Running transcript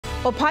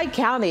Well, Pike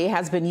County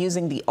has been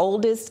using the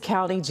oldest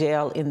county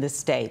jail in the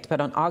state,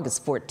 but on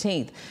August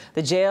 14th,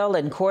 the jail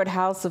and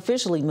courthouse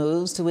officially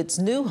moves to its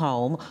new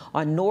home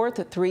on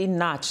North 3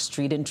 Notch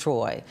Street in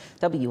Troy.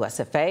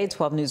 WSFA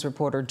 12 News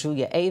reporter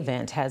Julia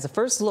Avant has a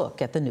first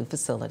look at the new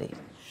facility.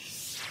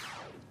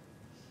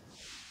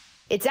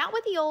 It's out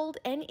with the old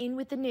and in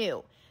with the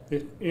new.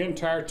 The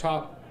entire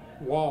top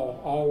wall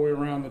all the way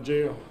around the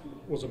jail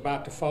was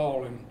about to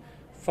fall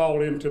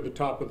into the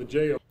top of the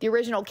jail. The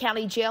original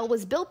county jail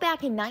was built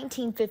back in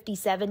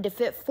 1957 to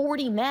fit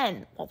 40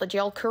 men, while the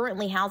jail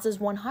currently houses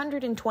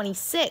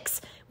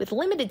 126 with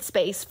limited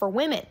space for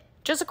women.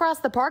 Just across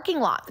the parking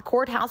lot, the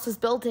courthouse was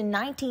built in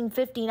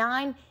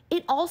 1959.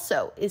 It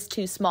also is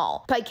too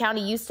small. Pike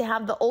County used to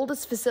have the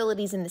oldest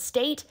facilities in the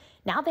state.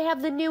 Now they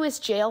have the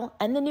newest jail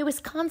and the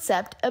newest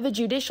concept of a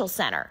judicial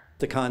center.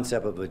 The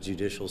concept of a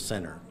judicial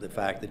center, the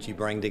fact that you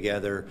bring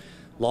together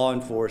law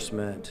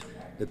enforcement,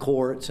 the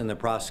courts and the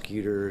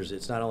prosecutors,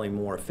 it's not only a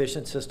more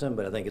efficient system,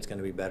 but I think it's going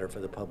to be better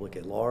for the public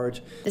at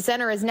large. The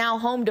center is now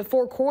home to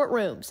 4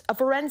 courtrooms, a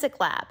forensic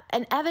lab,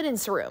 an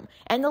evidence room,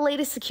 and the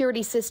latest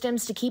security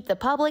systems to keep the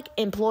public,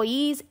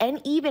 employees, and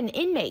even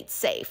inmates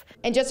safe.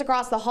 And just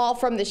across the hall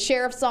from the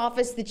sheriff's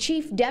office, the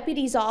chief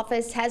deputy's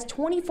office has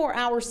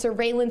 24-hour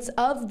surveillance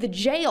of the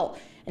jail.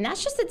 And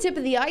that's just the tip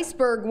of the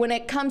iceberg when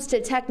it comes to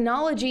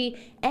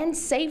technology and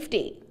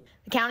safety.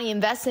 The county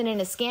invested in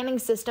a scanning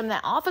system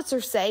that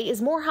officers say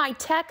is more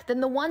high-tech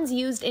than the ones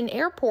used in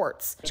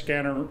airports. The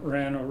scanner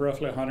ran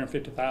roughly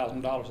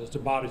 $150,000. It's a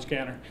body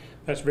scanner.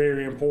 That's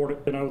very important.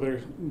 You know,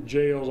 there's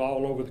jails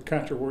all over the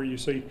country where you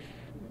see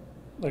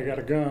they got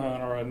a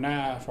gun or a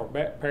knife or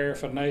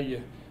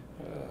paraphernalia,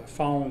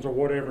 phones or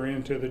whatever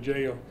into the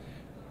jail.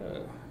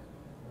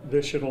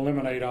 This should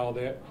eliminate all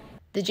that.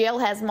 The jail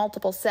has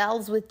multiple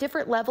cells with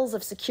different levels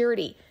of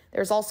security.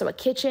 There's also a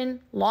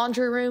kitchen,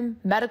 laundry room,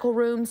 medical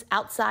rooms,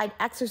 outside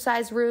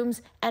exercise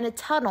rooms, and a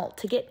tunnel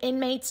to get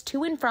inmates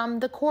to and from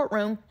the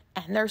courtroom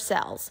and their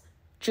cells.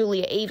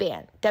 Julia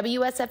Avant,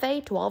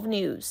 WSFA 12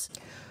 News.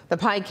 The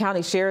Pike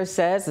County Sheriff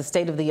says the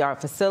state-of-the-art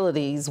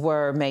facilities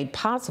were made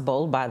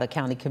possible by the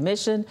county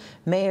commission,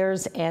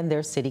 mayors, and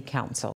their city council.